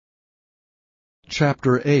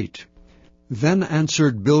Chapter 8. Then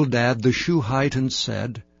answered Bildad the Shuhite and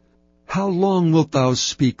said, How long wilt thou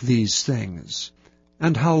speak these things?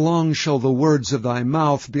 And how long shall the words of thy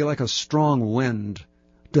mouth be like a strong wind?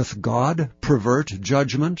 Doth God pervert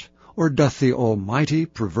judgment, or doth the Almighty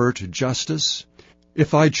pervert justice?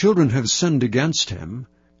 If thy children have sinned against him,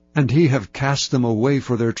 and he have cast them away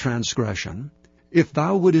for their transgression, if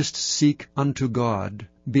thou wouldest seek unto God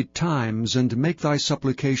betimes, and make thy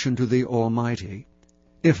supplication to the Almighty,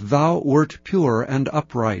 if thou wert pure and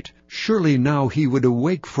upright, surely now he would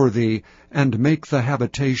awake for thee, and make the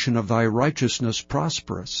habitation of thy righteousness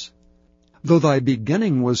prosperous. Though thy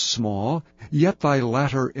beginning was small, yet thy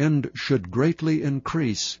latter end should greatly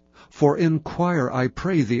increase. For inquire, I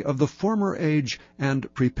pray thee, of the former age,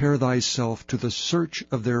 and prepare thyself to the search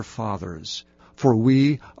of their fathers. For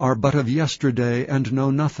we are but of yesterday, and know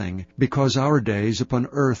nothing, because our days upon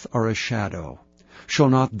earth are a shadow. Shall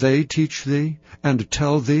not they teach thee, and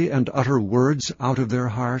tell thee, and utter words out of their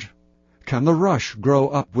heart? Can the rush grow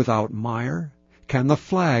up without mire? Can the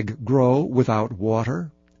flag grow without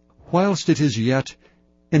water? Whilst it is yet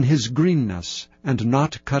in his greenness, and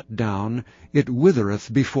not cut down, it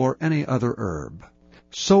withereth before any other herb.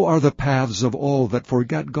 So are the paths of all that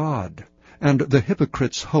forget God, and the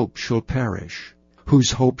hypocrite's hope shall perish,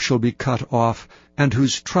 whose hope shall be cut off, and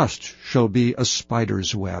whose trust shall be a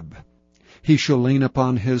spider's web. He shall lean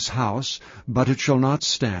upon his house, but it shall not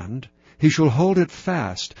stand. He shall hold it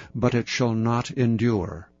fast, but it shall not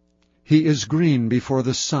endure. He is green before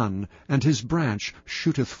the sun, and his branch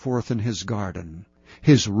shooteth forth in his garden.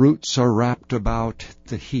 His roots are wrapped about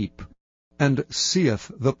the heap, and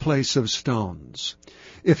seeth the place of stones.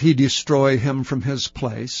 If he destroy him from his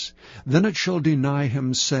place, then it shall deny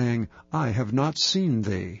him, saying, I have not seen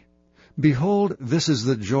thee. Behold, this is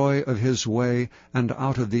the joy of his way, and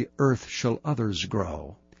out of the earth shall others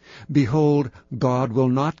grow. Behold, God will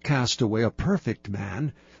not cast away a perfect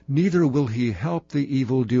man, neither will he help the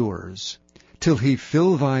evildoers, till he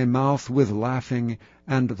fill thy mouth with laughing,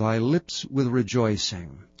 and thy lips with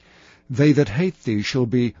rejoicing. They that hate thee shall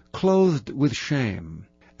be clothed with shame,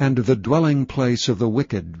 and the dwelling place of the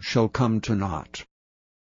wicked shall come to naught.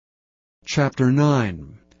 Chapter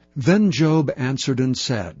 9. Then Job answered and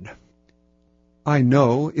said, I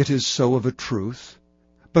know it is so of a truth,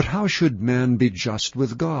 but how should man be just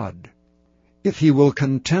with God? If he will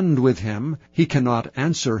contend with him, he cannot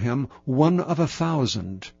answer him 1 of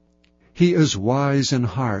 1,000. He is wise in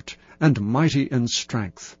heart, and mighty in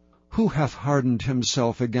strength. Who hath hardened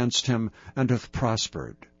himself against him, and hath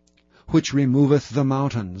prospered? Which removeth the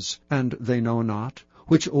mountains, and they know not?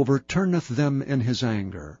 Which overturneth them in his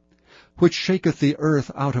anger? Which shaketh the earth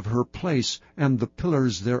out of her place, and the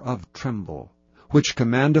pillars thereof tremble? Which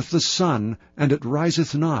commandeth the sun, and it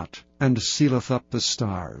riseth not, and sealeth up the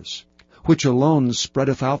stars? Which alone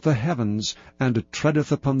spreadeth out the heavens, and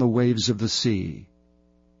treadeth upon the waves of the sea?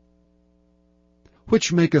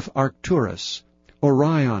 Which maketh Arcturus,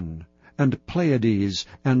 Orion, and Pleiades,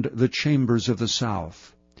 and the chambers of the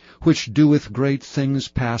south? Which doeth great things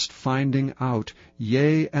past finding out,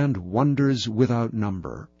 yea, and wonders without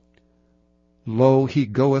number? Lo, he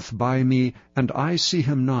goeth by me, and I see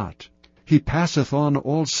him not. He passeth on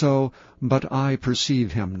also, but I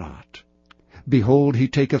perceive him not. Behold, he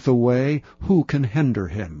taketh away, who can hinder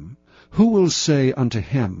him? Who will say unto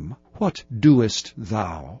him, What doest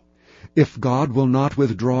thou? If God will not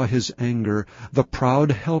withdraw his anger, the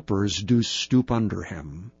proud helpers do stoop under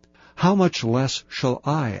him. How much less shall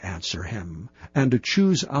I answer him, and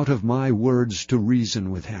choose out of my words to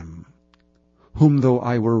reason with him? Whom though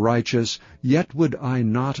I were righteous, yet would I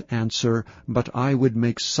not answer, but I would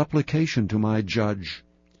make supplication to my judge.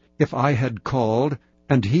 If I had called,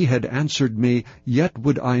 and he had answered me, yet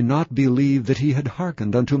would I not believe that he had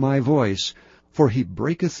hearkened unto my voice. For he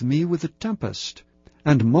breaketh me with a tempest,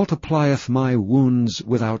 and multiplieth my wounds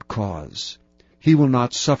without cause. He will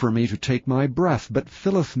not suffer me to take my breath, but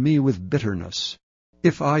filleth me with bitterness.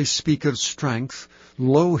 If I speak of strength,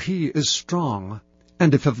 lo, he is strong.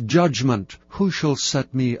 And if of judgment, who shall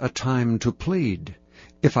set me a time to plead?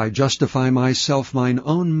 If I justify myself, mine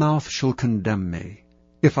own mouth shall condemn me.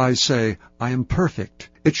 If I say, I am perfect,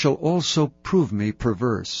 it shall also prove me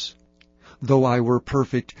perverse. Though I were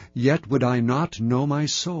perfect, yet would I not know my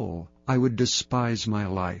soul. I would despise my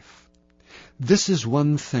life. This is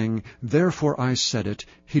one thing, therefore I said it,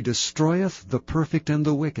 he destroyeth the perfect and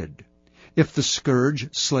the wicked. If the scourge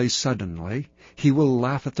slay suddenly, he will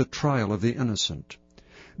laugh at the trial of the innocent.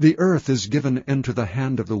 The earth is given into the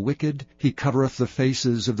hand of the wicked, he covereth the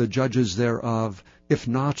faces of the judges thereof. If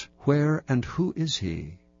not, where and who is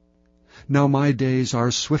he? Now my days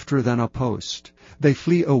are swifter than a post. They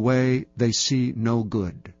flee away, they see no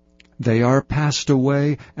good. They are passed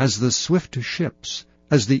away as the swift ships,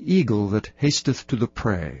 as the eagle that hasteth to the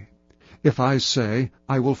prey. If I say,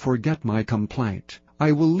 I will forget my complaint,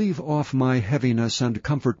 I will leave off my heaviness and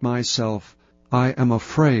comfort myself, I am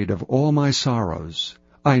afraid of all my sorrows.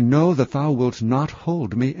 I know that thou wilt not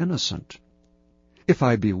hold me innocent. If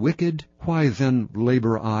I be wicked, why then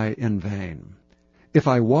labor I in vain? If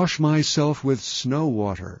I wash myself with snow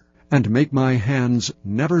water, and make my hands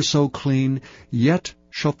never so clean, yet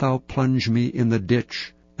shalt thou plunge me in the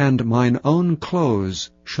ditch, and mine own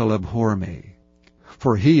clothes shall abhor me.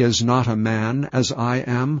 For he is not a man, as I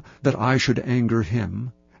am, that I should anger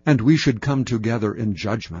him, and we should come together in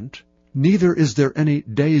judgment. Neither is there any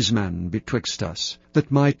daysman betwixt us,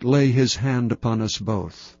 that might lay his hand upon us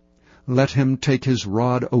both. Let him take his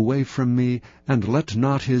rod away from me, and let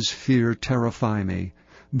not his fear terrify me.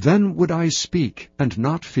 Then would I speak, and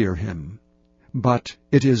not fear him. But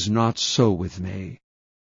it is not so with me.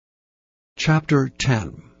 Chapter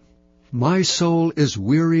 10. My soul is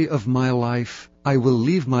weary of my life. I will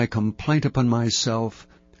leave my complaint upon myself.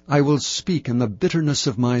 I will speak in the bitterness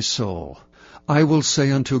of my soul. I will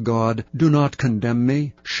say unto God, do not condemn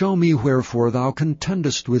me. Show me wherefore thou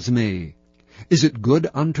contendest with me. Is it good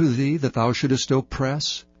unto thee that thou shouldest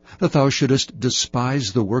oppress, that thou shouldest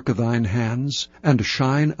despise the work of thine hands, and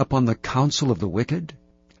shine upon the counsel of the wicked?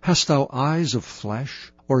 Hast thou eyes of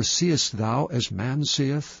flesh, or seest thou as man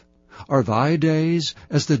seeth? Are thy days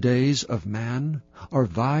as the days of man? Are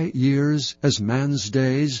thy years as man's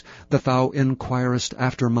days, that thou inquirest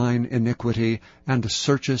after mine iniquity, and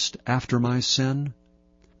searchest after my sin?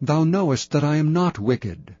 Thou knowest that I am not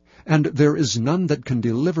wicked, and there is none that can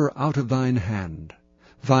deliver out of thine hand.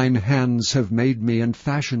 Thine hands have made me and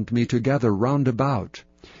fashioned me together round about.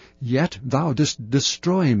 Yet thou dost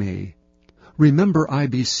destroy me. Remember, I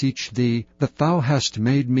beseech thee, that thou hast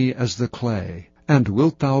made me as the clay, and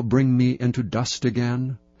wilt thou bring me into dust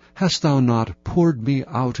again? Hast thou not poured me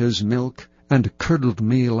out as milk, and curdled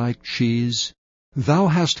me like cheese? Thou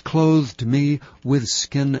hast clothed me with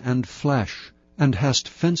skin and flesh, and hast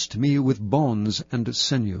fenced me with bones and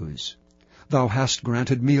sinews. Thou hast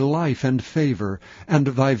granted me life and favor, and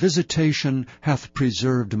thy visitation hath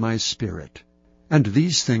preserved my spirit. And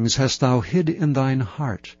these things hast thou hid in thine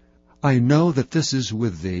heart. I know that this is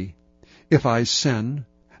with thee. If I sin,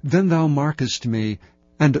 then thou markest me,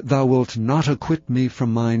 and thou wilt not acquit me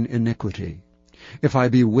from mine iniquity. If I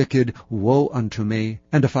be wicked, woe unto me,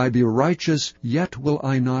 and if I be righteous, yet will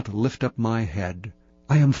I not lift up my head.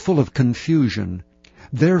 I am full of confusion.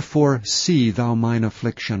 Therefore see thou mine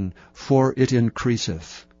affliction, for it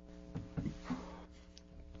increaseth.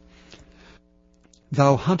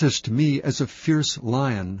 Thou huntest me as a fierce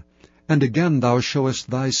lion, and again thou showest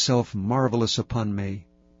thyself marvelous upon me.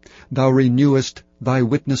 Thou renewest thy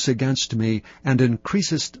witness against me, and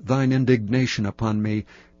increasest thine indignation upon me.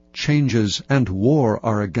 Changes and war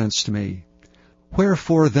are against me.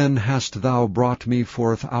 Wherefore then hast thou brought me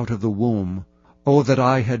forth out of the womb? O that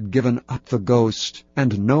I had given up the ghost,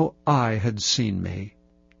 and no eye had seen me.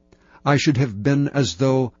 I should have been as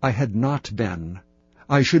though I had not been.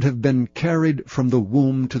 I should have been carried from the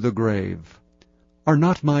womb to the grave. Are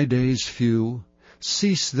not my days few?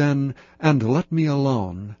 Cease then, and let me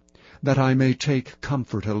alone, that I may take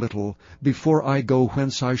comfort a little, before I go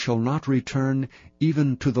whence I shall not return,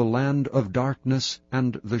 even to the land of darkness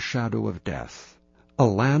and the shadow of death. A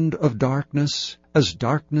land of darkness, as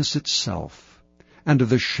darkness itself, and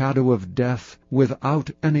the shadow of death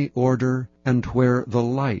without any order, and where the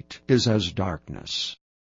light is as darkness.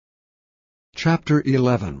 Chapter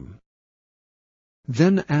 11.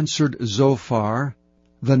 Then answered Zophar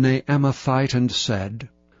the Naamathite, and said,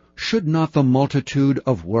 Should not the multitude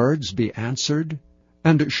of words be answered?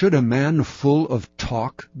 And should a man full of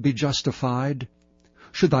talk be justified?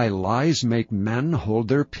 Should thy lies make men hold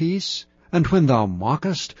their peace? And when thou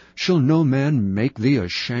mockest, shall no man make thee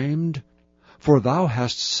ashamed? For thou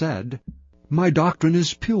hast said, My doctrine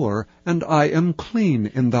is pure, and I am clean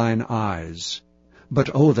in thine eyes.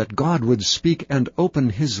 But oh, that God would speak and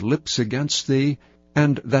open his lips against thee,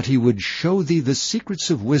 and that he would show thee the secrets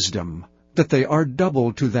of wisdom, that they are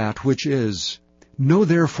double to that which is. Know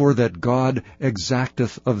therefore that God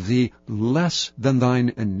exacteth of thee less than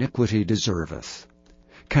thine iniquity deserveth.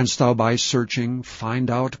 Canst thou by searching find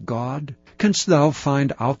out God? Canst thou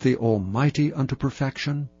find out the Almighty unto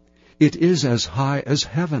perfection? It is as high as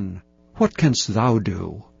heaven. What canst thou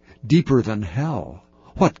do? Deeper than hell.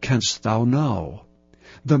 What canst thou know?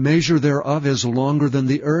 The measure thereof is longer than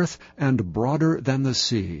the earth, and broader than the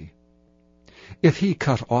sea. If he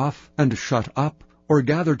cut off and shut up, or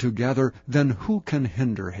gather together, then who can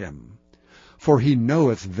hinder him? For he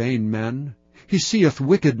knoweth vain men, he seeth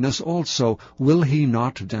wickedness also, will he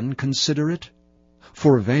not then consider it?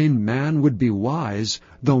 For vain man would be wise,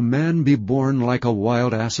 though man be born like a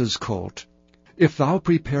wild ass's colt. If thou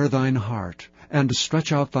prepare thine heart, and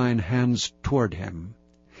stretch out thine hands toward him,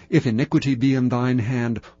 if iniquity be in thine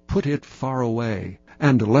hand, put it far away,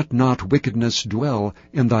 and let not wickedness dwell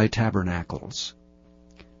in thy tabernacles.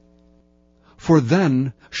 For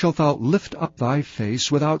then shalt thou lift up thy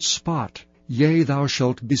face without spot, yea, thou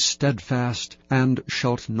shalt be steadfast, and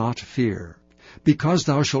shalt not fear, because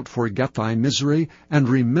thou shalt forget thy misery, and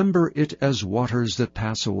remember it as waters that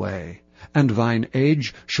pass away, and thine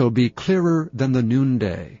age shall be clearer than the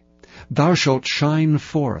noonday. Thou shalt shine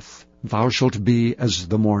forth, thou shalt be as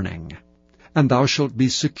the morning. And thou shalt be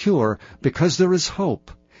secure, because there is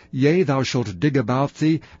hope. Yea, thou shalt dig about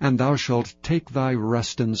thee, and thou shalt take thy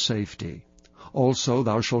rest in safety. Also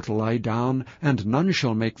thou shalt lie down, and none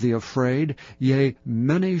shall make thee afraid, yea,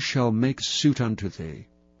 many shall make suit unto thee.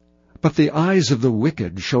 But the eyes of the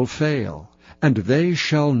wicked shall fail, and they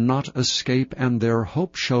shall not escape, and their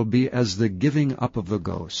hope shall be as the giving up of the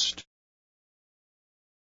ghost.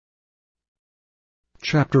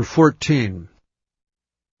 Chapter 14.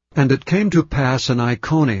 And it came to pass in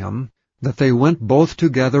Iconium, that they went both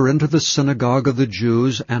together into the synagogue of the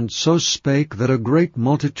Jews, and so spake that a great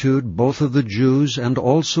multitude both of the Jews and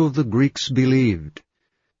also of the Greeks believed.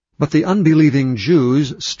 But the unbelieving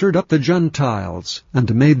Jews stirred up the Gentiles,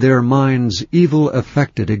 and made their minds evil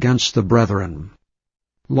affected against the brethren.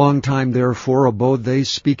 Long time therefore abode they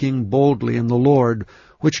speaking boldly in the Lord,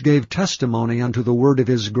 which gave testimony unto the word of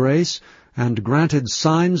his grace, and granted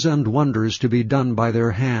signs and wonders to be done by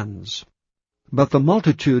their hands. But the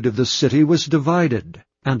multitude of the city was divided,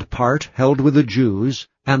 and part held with the Jews,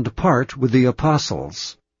 and part with the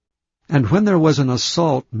apostles. And when there was an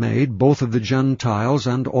assault made both of the Gentiles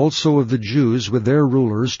and also of the Jews with their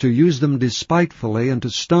rulers to use them despitefully and to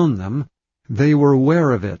stone them, they were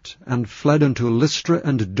ware of it, and fled unto Lystra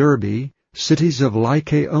and Derbe, cities of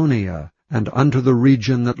Lycaonia, and unto the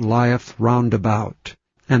region that lieth round about.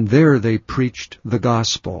 And there they preached the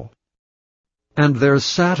gospel. And there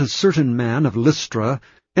sat a certain man of Lystra,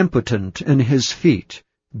 impotent in his feet,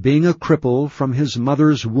 being a cripple from his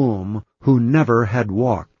mother's womb, who never had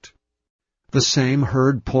walked. The same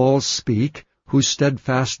heard Paul speak, who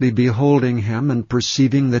steadfastly beholding him, and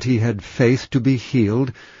perceiving that he had faith to be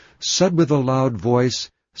healed, said with a loud voice,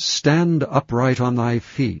 Stand upright on thy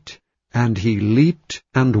feet. And he leaped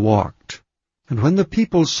and walked. And when the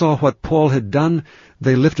people saw what Paul had done,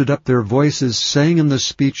 they lifted up their voices, saying in the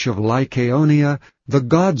speech of Lycaonia, The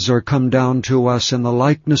gods are come down to us in the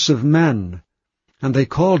likeness of men. And they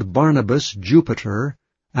called Barnabas Jupiter,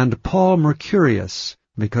 and Paul Mercurius,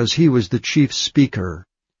 because he was the chief speaker.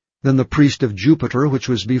 Then the priest of Jupiter, which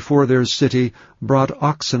was before their city, brought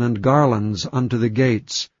oxen and garlands unto the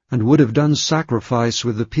gates, and would have done sacrifice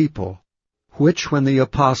with the people. Which when the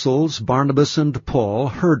apostles Barnabas and Paul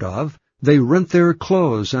heard of, they rent their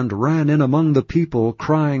clothes, and ran in among the people,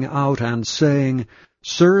 crying out and saying,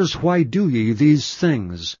 Sirs, why do ye these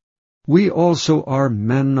things? We also are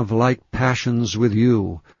men of like passions with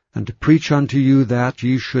you, and preach unto you that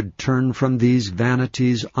ye should turn from these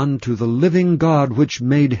vanities unto the living God, which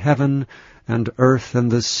made heaven, and earth,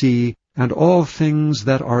 and the sea, and all things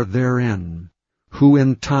that are therein, who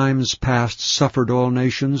in times past suffered all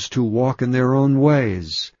nations to walk in their own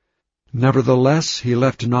ways. Nevertheless he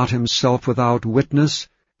left not himself without witness,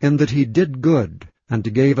 in that he did good,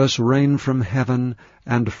 and gave us rain from heaven,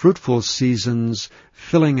 and fruitful seasons,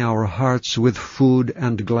 filling our hearts with food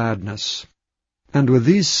and gladness. And with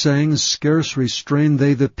these sayings scarce restrained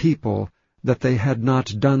they the people, that they had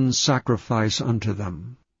not done sacrifice unto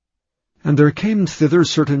them. And there came thither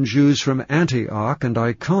certain Jews from Antioch and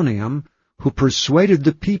Iconium, who persuaded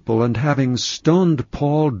the people, and having stoned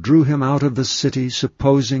Paul, drew him out of the city,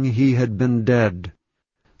 supposing he had been dead.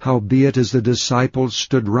 Howbeit, as the disciples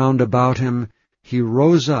stood round about him, he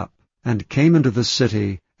rose up, and came into the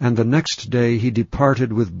city, and the next day he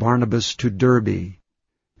departed with Barnabas to Derbe.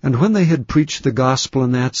 And when they had preached the gospel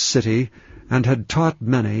in that city, and had taught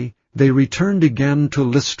many, they returned again to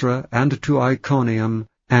Lystra, and to Iconium,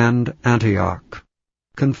 and Antioch,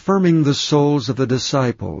 confirming the souls of the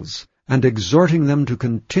disciples, and exhorting them to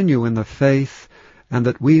continue in the faith, and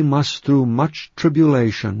that we must through much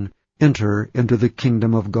tribulation enter into the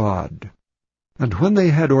kingdom of God. And when they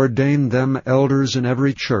had ordained them elders in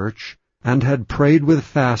every church, and had prayed with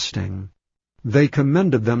fasting, they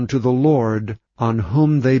commended them to the Lord, on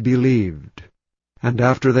whom they believed. And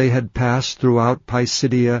after they had passed throughout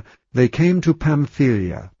Pisidia, they came to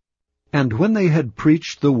Pamphylia. And when they had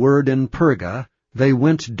preached the word in Perga, they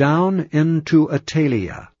went down into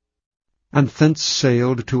Attalia, and thence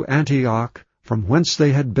sailed to Antioch, from whence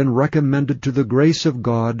they had been recommended to the grace of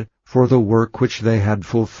God for the work which they had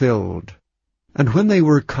fulfilled. And when they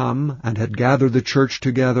were come, and had gathered the church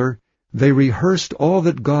together, they rehearsed all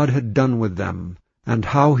that God had done with them, and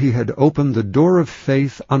how he had opened the door of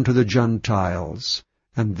faith unto the Gentiles.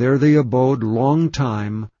 And there they abode long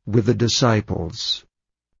time with the disciples.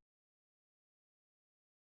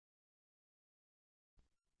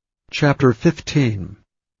 Chapter 15.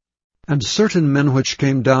 And certain men which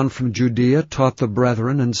came down from Judea taught the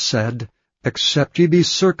brethren, and said, Except ye be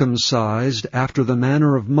circumcised after the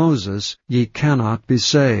manner of Moses, ye cannot be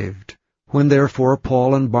saved. When therefore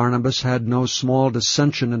Paul and Barnabas had no small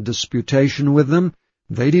dissension and disputation with them,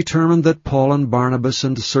 they determined that Paul and Barnabas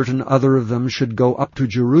and certain other of them should go up to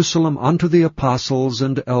Jerusalem unto the apostles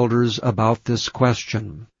and elders about this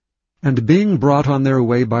question. And being brought on their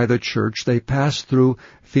way by the church, they passed through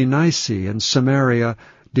Phoenicia and Samaria,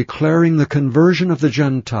 declaring the conversion of the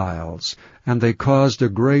Gentiles, and they caused a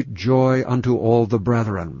great joy unto all the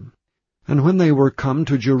brethren. And when they were come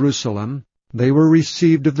to Jerusalem, they were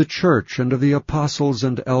received of the church and of the apostles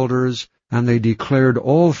and elders, and they declared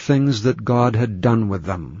all things that God had done with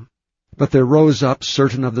them. But there rose up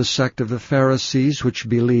certain of the sect of the Pharisees which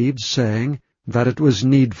believed, saying that it was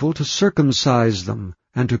needful to circumcise them,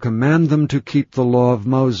 and to command them to keep the law of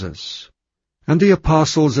Moses. And the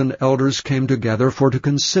apostles and elders came together for to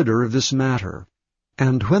consider of this matter.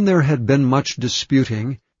 And when there had been much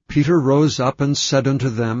disputing, Peter rose up and said unto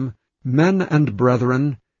them, Men and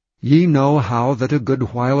brethren, ye know how that a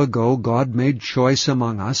good while ago God made choice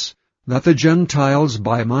among us, that the Gentiles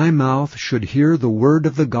by my mouth should hear the word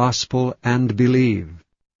of the gospel and believe.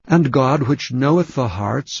 And God, which knoweth the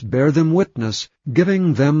hearts, bare them witness,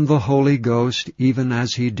 giving them the Holy Ghost, even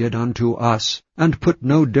as he did unto us, and put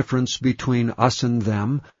no difference between us and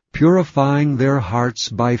them, purifying their hearts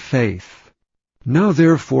by faith. Now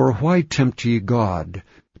therefore why tempt ye God,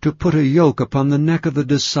 to put a yoke upon the neck of the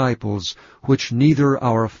disciples, which neither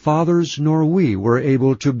our fathers nor we were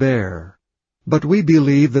able to bear? But we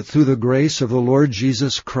believe that through the grace of the Lord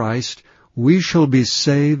Jesus Christ we shall be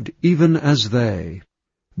saved even as they.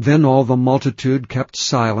 Then all the multitude kept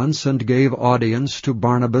silence, and gave audience to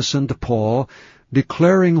Barnabas and Paul,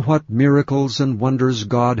 declaring what miracles and wonders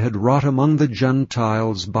God had wrought among the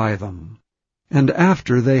Gentiles by them. And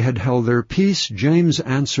after they had held their peace, James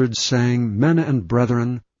answered, saying, Men and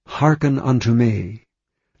brethren, hearken unto me.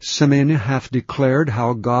 Simeon hath declared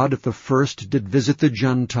how God at the first did visit the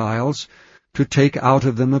Gentiles, to take out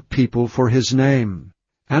of them a people for his name.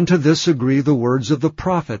 And to this agree the words of the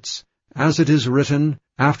prophets, as it is written,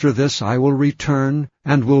 After this I will return,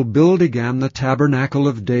 and will build again the tabernacle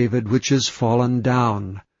of David which is fallen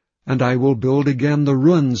down. And I will build again the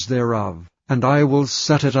ruins thereof, and I will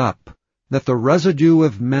set it up, that the residue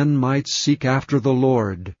of men might seek after the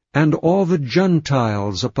Lord, and all the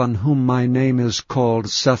Gentiles upon whom my name is called,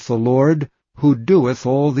 saith the Lord, who doeth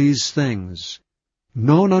all these things.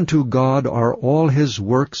 Known unto God are all his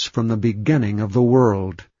works from the beginning of the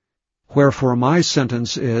world. Wherefore my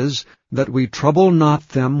sentence is, that we trouble not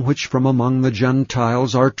them which from among the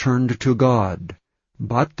Gentiles are turned to God,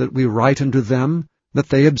 but that we write unto them, that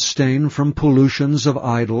they abstain from pollutions of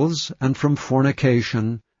idols, and from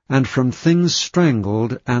fornication, and from things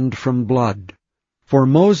strangled, and from blood. For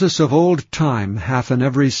Moses of old time hath in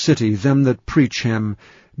every city them that preach him,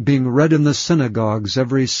 being read in the synagogues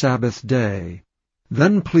every Sabbath day.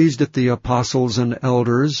 Then pleased it the apostles and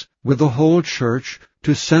elders, with the whole church,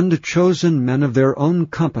 to send chosen men of their own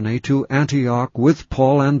company to Antioch with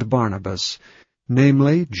Paul and Barnabas,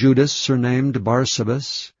 namely Judas surnamed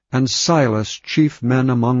Barsabas, and Silas, chief men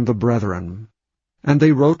among the brethren. And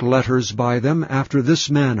they wrote letters by them after this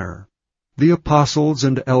manner. The apostles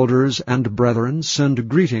and elders and brethren send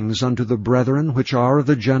greetings unto the brethren which are of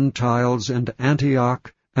the Gentiles in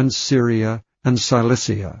Antioch and Syria and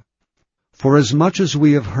Cilicia. Forasmuch as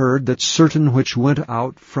we have heard that certain which went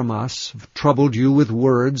out from us troubled you with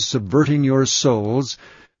words, subverting your souls,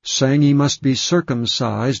 saying ye must be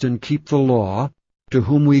circumcised and keep the law, to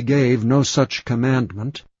whom we gave no such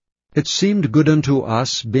commandment, it seemed good unto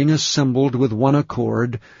us, being assembled with one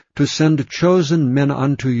accord, to send chosen men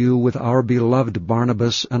unto you with our beloved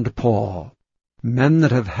Barnabas and Paul, men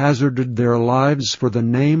that have hazarded their lives for the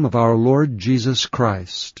name of our Lord Jesus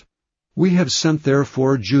Christ. We have sent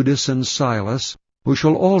therefore Judas and Silas, who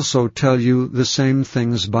shall also tell you the same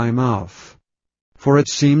things by mouth. For it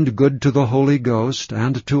seemed good to the Holy Ghost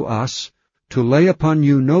and to us to lay upon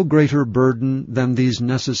you no greater burden than these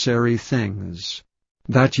necessary things.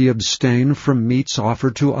 that ye abstain from meats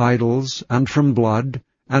offered to idols, and from blood,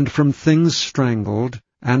 and from things strangled,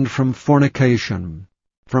 and from fornication,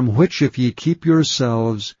 from which if ye keep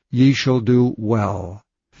yourselves, ye shall do well.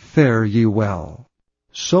 Fare ye well.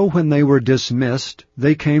 So when they were dismissed,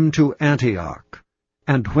 they came to Antioch.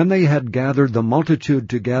 And when they had gathered the multitude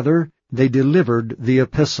together, they delivered the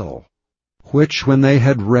epistle, which when they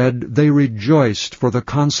had read, they rejoiced for the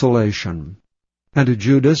consolation. And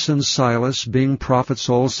Judas and Silas, being prophets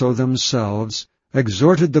also themselves,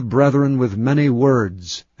 exhorted the brethren with many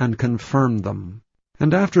words, and confirmed them.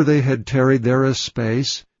 And after they had tarried there a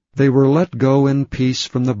space, they were let go in peace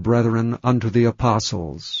from the brethren unto the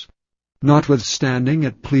apostles. Notwithstanding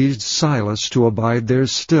it pleased Silas to abide there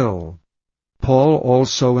still. Paul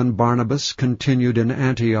also and Barnabas continued in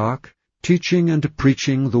Antioch, teaching and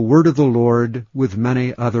preaching the word of the Lord with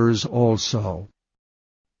many others also.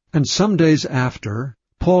 And some days after,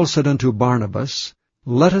 Paul said unto Barnabas,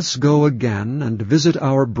 Let us go again and visit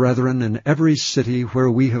our brethren in every city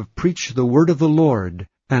where we have preached the word of the Lord,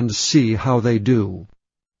 and see how they do.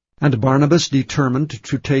 And Barnabas determined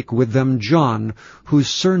to take with them John, whose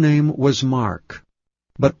surname was Mark.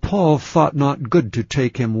 But Paul thought not good to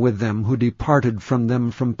take him with them, who departed from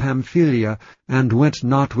them from Pamphylia, and went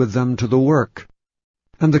not with them to the work.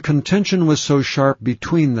 And the contention was so sharp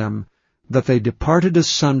between them, that they departed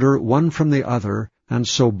asunder one from the other, and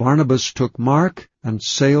so Barnabas took Mark, and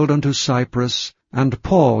sailed unto Cyprus, and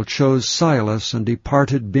Paul chose Silas, and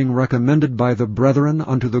departed, being recommended by the brethren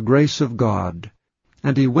unto the grace of God.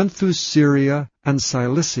 And he went through Syria and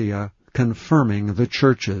Cilicia, confirming the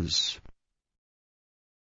churches.